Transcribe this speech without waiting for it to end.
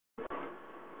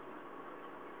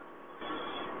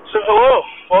Hello,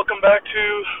 welcome back to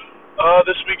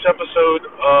this week's episode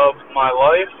of My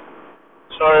Life.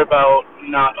 Sorry about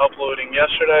not uploading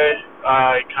yesterday.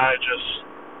 I kind of just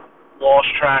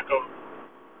lost track of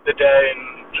the day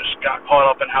and just got caught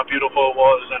up in how beautiful it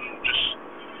was and just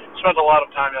spent a lot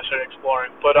of time yesterday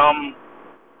exploring. But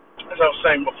as I was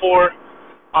saying before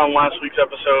on last week's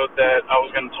episode, that I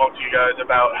was going to talk to you guys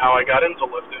about how I got into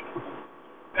lifting.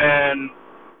 And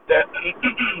that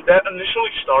that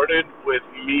initially started with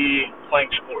me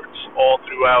playing sports all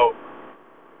throughout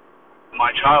my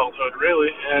childhood,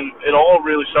 really, and it all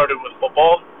really started with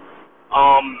football.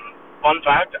 Fun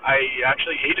fact: I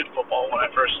actually hated football when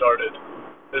I first started.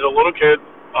 As a little kid,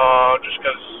 just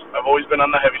because I've always been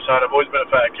on the heavy side, I've always been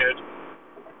a fat kid,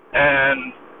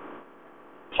 and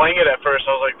playing it at first,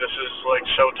 I was like, this is like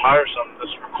so tiresome.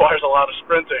 This requires a lot of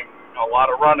sprinting, a lot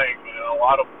of running, and a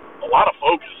lot of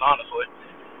focus, honestly.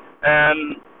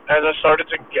 And as I started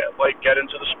to get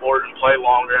into the sport and play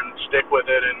longer and stick with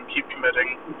it and keep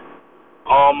committing,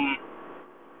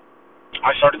 I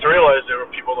started to realize there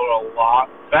were people that were a lot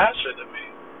faster than me.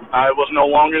 I was no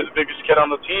longer the biggest kid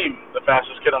on the team, the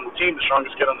fastest kid on the team, the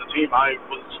strongest kid on the team. I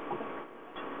was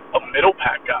a middle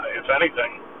pack guy, if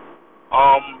anything.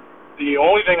 The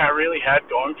only thing I really had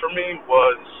going for me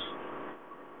was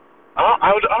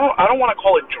I don't want to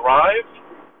call it drive,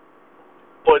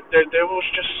 but there was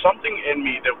just something in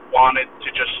me that wanted to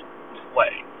just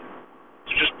play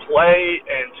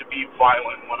and to be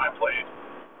violent when I played.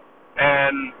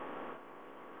 And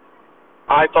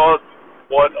I thought,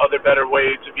 what other better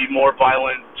way to be more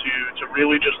violent, to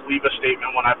really just leave a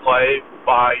statement when I play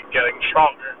by getting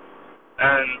stronger.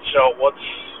 And so what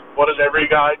does every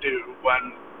guy do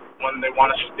when they want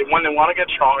to get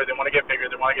stronger, they want to get bigger,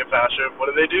 they want to get faster?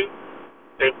 What do?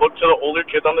 They look to the older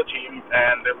kids on the team,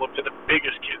 and they look to the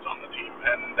biggest kids on the team,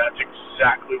 and that's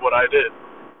exactly what I did.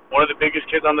 One of the biggest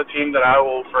kids on the team that I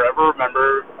will forever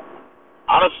remember,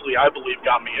 honestly, I believe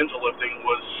got me into lifting,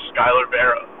 was Skylar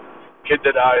Vera, kid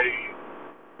that I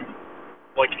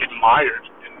admired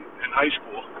in high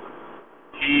school.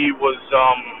 He was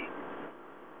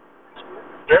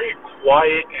very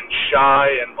quiet and shy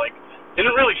and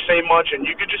didn't really say much, and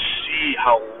you could just see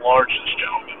how large this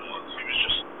gentleman was. He was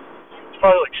just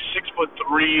probably 6'3",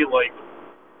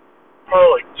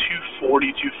 probably 240,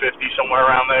 250, somewhere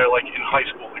around there, in high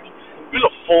school. He was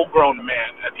a full-grown man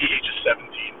at the age of 17.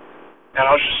 And I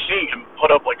was just seeing him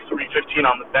put up 315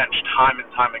 on the bench time and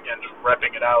time again, just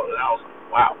repping it out, and I was like,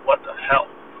 wow, what the hell?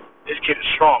 This kid is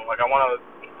strong. I want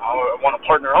to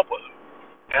partner up with him.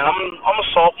 And I'm a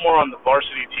sophomore on the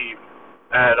varsity team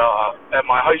at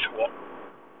my high school.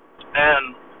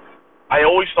 And I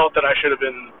always thought that I should have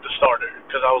been the starter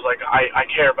because I was like, I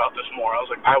care about this more. I was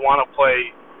like, I want to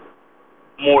play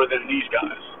more than these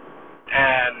guys.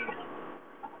 And,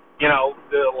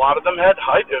 a lot of them had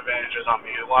height advantages on me.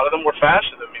 A lot of them were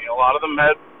faster than me. A lot of them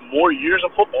had more years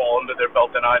of football under their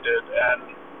belt than I did.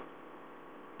 And,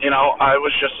 I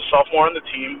was just a sophomore on the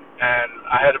team, and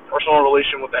I had a personal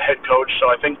relation with the head coach,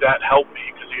 so I think that helped me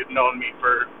because he had known me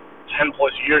for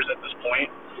 10-plus years at this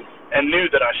point, and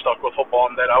knew that I stuck with football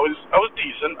and that I was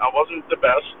decent. I wasn't the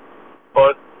best,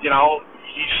 but he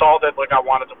saw that I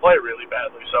wanted to play really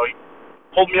badly, so he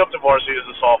pulled me up to varsity as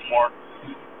a sophomore,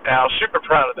 and I was super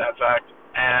proud of that fact.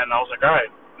 And I was like, all right,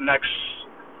 next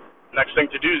thing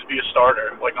to do is be a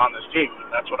starter on this team,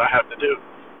 and that's what I have to do.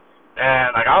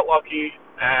 And I got lucky,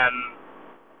 and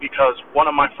because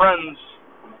one of my friends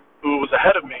who was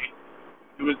ahead of me,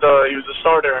 he was the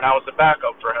starter, and I was the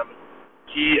backup for him.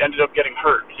 He ended up getting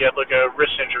hurt. He had a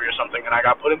wrist injury or something, and I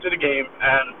got put into the game,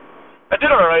 and I did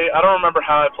all right. I don't remember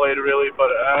how I played really, but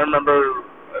I remember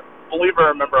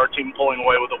our team pulling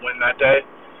away with a win that day.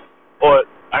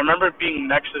 But I remember being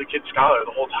next to the kid Skylar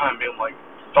the whole time, being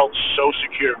felt so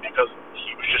secure because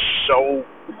he was just so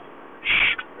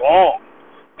strong,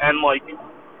 and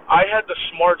I had the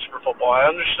smarts for football. I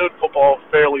understood football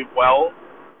fairly well,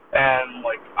 and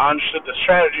I understood the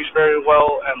strategies very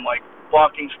well, and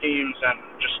blocking schemes and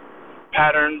just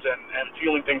patterns and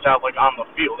feeling things out on the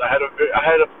field. I had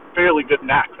a fairly good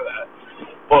knack for that.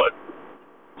 But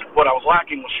what I was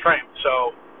lacking was strength.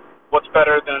 So what's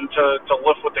better than to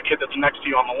lift with the kid that's next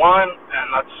to you on the line?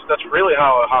 And that's really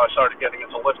how I started getting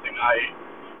into lifting.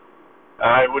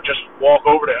 I would just walk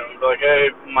over to him and be like, hey,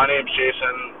 my name's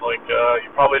Jason.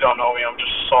 You probably don't know me. I'm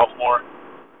just a sophomore.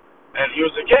 And he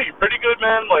was like, yeah, you're pretty good,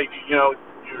 man. You're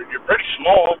pretty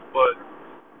small, but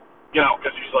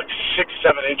because he's 6-7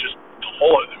 inches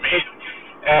taller than me,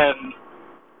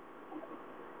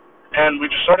 and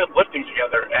we just started lifting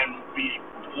together, and we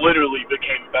literally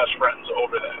became best friends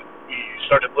over that. We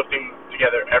started lifting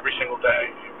together every single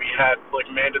day. We had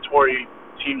mandatory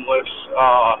 15 lifts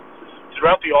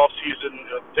throughout the off season.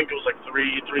 I think it was like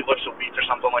three lifts a week or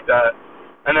something like that.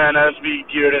 And then as we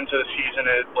geared into the season,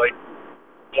 it like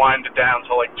winded down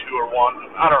to like 2 or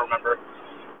 1. I don't remember.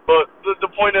 But the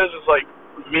point is like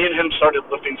me and him started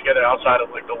lifting together outside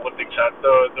of like the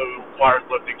the required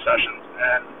lifting sessions,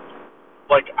 and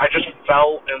like I just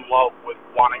fell in love with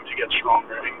wanting to get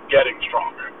stronger and getting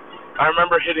stronger. I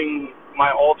remember hitting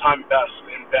my all-time best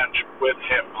in bench with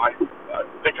him. I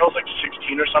think I was like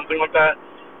 16 or something like that,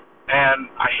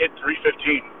 and I hit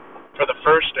 315 for the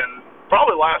first and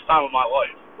probably last time of my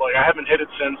life. Like I haven't hit it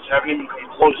since, haven't even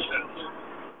come close since,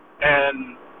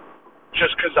 and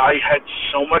just because I had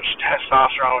so much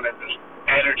testosterone and just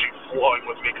energy flowing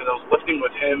with me because I was lifting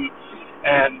with him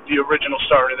and the original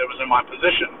starter that was in my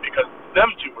position because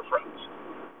them two were friends.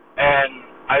 And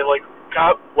I like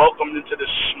got welcomed into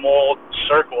this small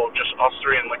circle of just us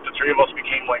three, and like the three of us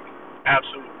became like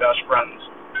absolute best friends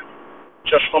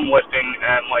just from lifting,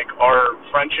 and like our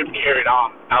friendship carried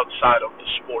on outside of the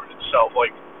sport itself.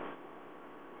 Like,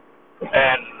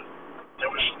 and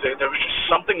there was just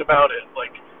something about it,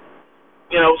 like,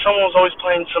 you know, someone was always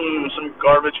playing some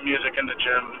garbage music in the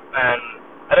gym, and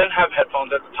I didn't have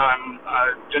headphones at the time.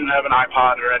 I didn't have an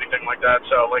iPod or anything like that,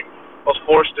 so like I was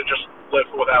forced to just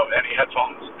lift without any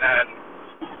headphones. And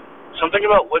something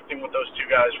about lifting with those two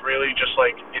guys really just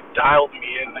like it dialed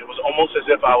me in. It was almost as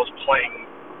if I was playing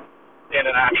in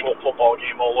an actual football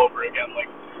game all over again. Like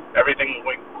everything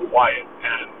went quiet,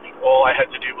 and all I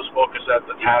had to do was focus at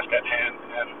the task at hand,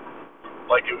 and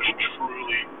like it was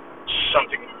truly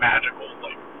something magical,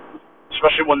 like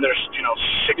especially when there's 60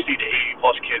 to 80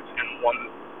 plus kids in one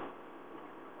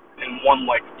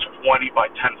like 20 by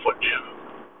 10 foot gym,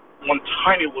 one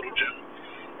tiny little gym,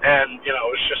 and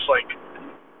it's just like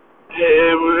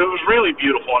it was really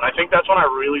beautiful, and I think that's when I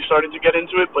really started to get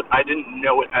into it, but I didn't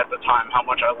know it at the time how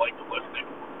much I liked lifting.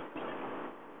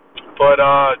 But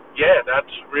yeah, that's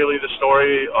really the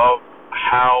story of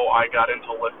how I got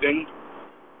into lifting,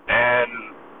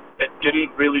 and it didn't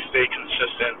really stay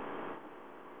consistent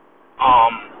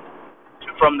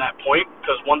from that point,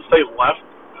 because once they left,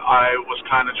 I was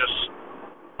kind of just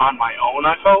on my own.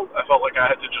 I felt like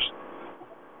I had to just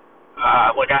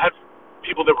like I had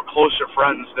people that were closer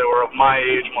friends that were of my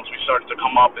age once we started to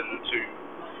come up as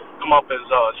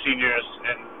seniors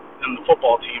in the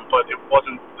football team, but it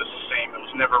wasn't the same. It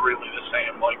was never really the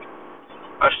same. Like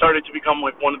I started to become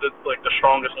like one of the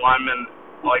strongest linemen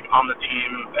like on the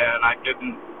team, and I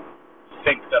didn't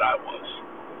think that I was,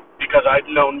 because I'd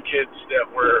known kids that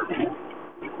were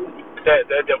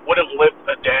that wouldn't lift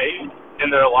a day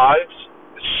in their lives,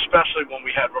 especially when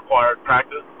we had required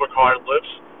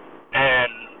lifts,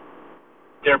 and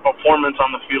their performance on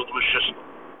the field was just,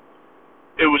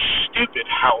 it was stupid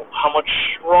how much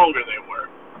stronger they were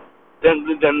than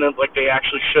like they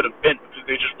actually should have been, because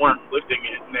they just weren't lifting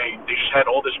it, and they just had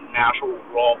all this natural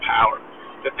raw power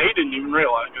that they didn't even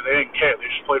realize, because they didn't care. They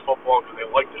just played football because they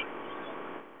liked it.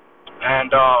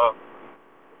 And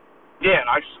yeah, and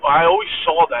I always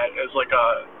saw that as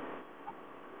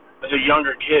a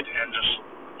younger kid, and just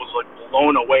was like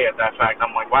blown away at that fact.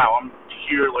 I'm like, wow, I'm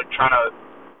here like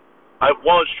I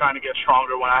was trying to get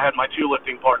stronger when I had my two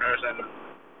lifting partners, and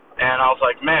I was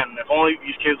like, man, if only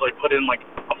these kids like put in like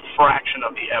a fraction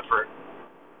of the effort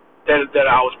that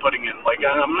I was putting in. Like,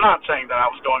 I'm not saying that I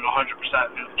was going 100%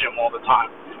 in the gym all the time.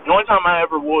 The only time I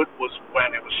ever would was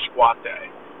when it was squat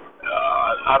day.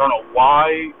 I don't know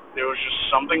why. There was just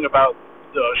something about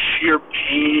the sheer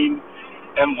pain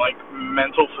and like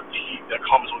mental fatigue that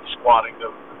comes with squatting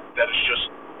that is just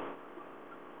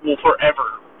will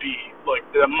forever be like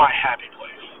my happy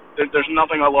place. There's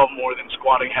nothing I love more than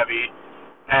squatting heavy,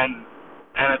 and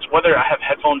it's whether I have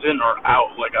headphones in or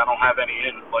out. Like I don't have any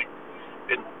in. Like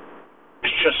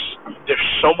it's just there's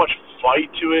so much fight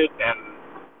to it, and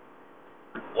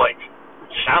like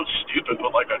it sounds stupid,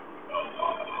 but like a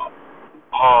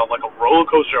roller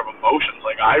coaster of emotions.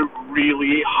 Like I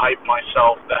really hyped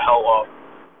myself the hell up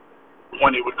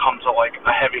when it would come to like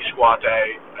a heavy squat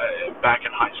day back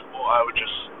in high school. I don't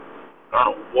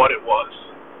know what it was,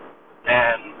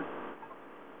 and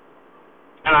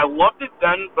I loved it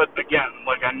then. But again,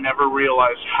 like I never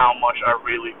realized how much I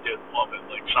really did love it.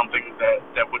 Like something that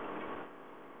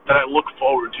I look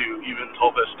forward to even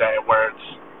till this day, where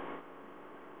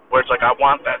it's like I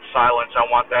want that silence, I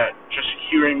want that just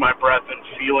hearing my breath and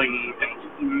feeling and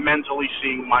mentally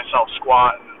seeing myself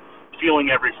squat and feeling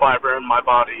every fiber in my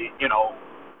body,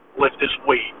 lift this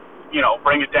weight,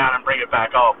 bring it down and bring it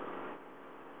back up,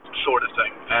 sort of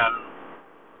thing. And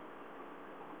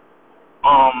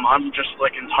I'm just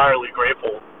like entirely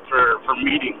grateful for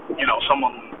meeting,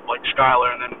 someone like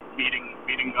Skylar, and then meeting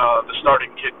meeting the starting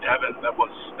kid Devin that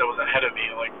was ahead of me.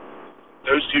 Like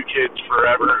those two kids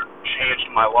forever changed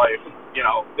my life. You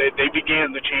know, they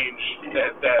began the change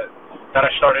that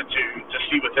I started to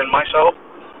see within myself,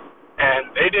 and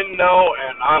they didn't know,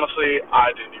 and honestly, I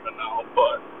didn't even know.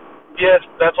 But yes,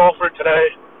 that's all for today.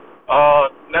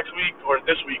 Next week or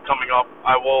this week coming up,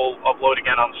 I will upload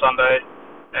again on Sunday,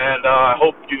 and I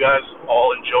hope you guys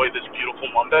all enjoy this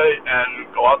beautiful Monday and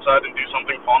go outside and do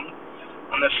something fun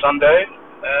on this Sunday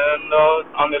and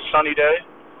on this sunny day.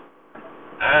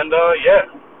 And yeah,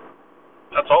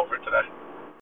 that's all for today.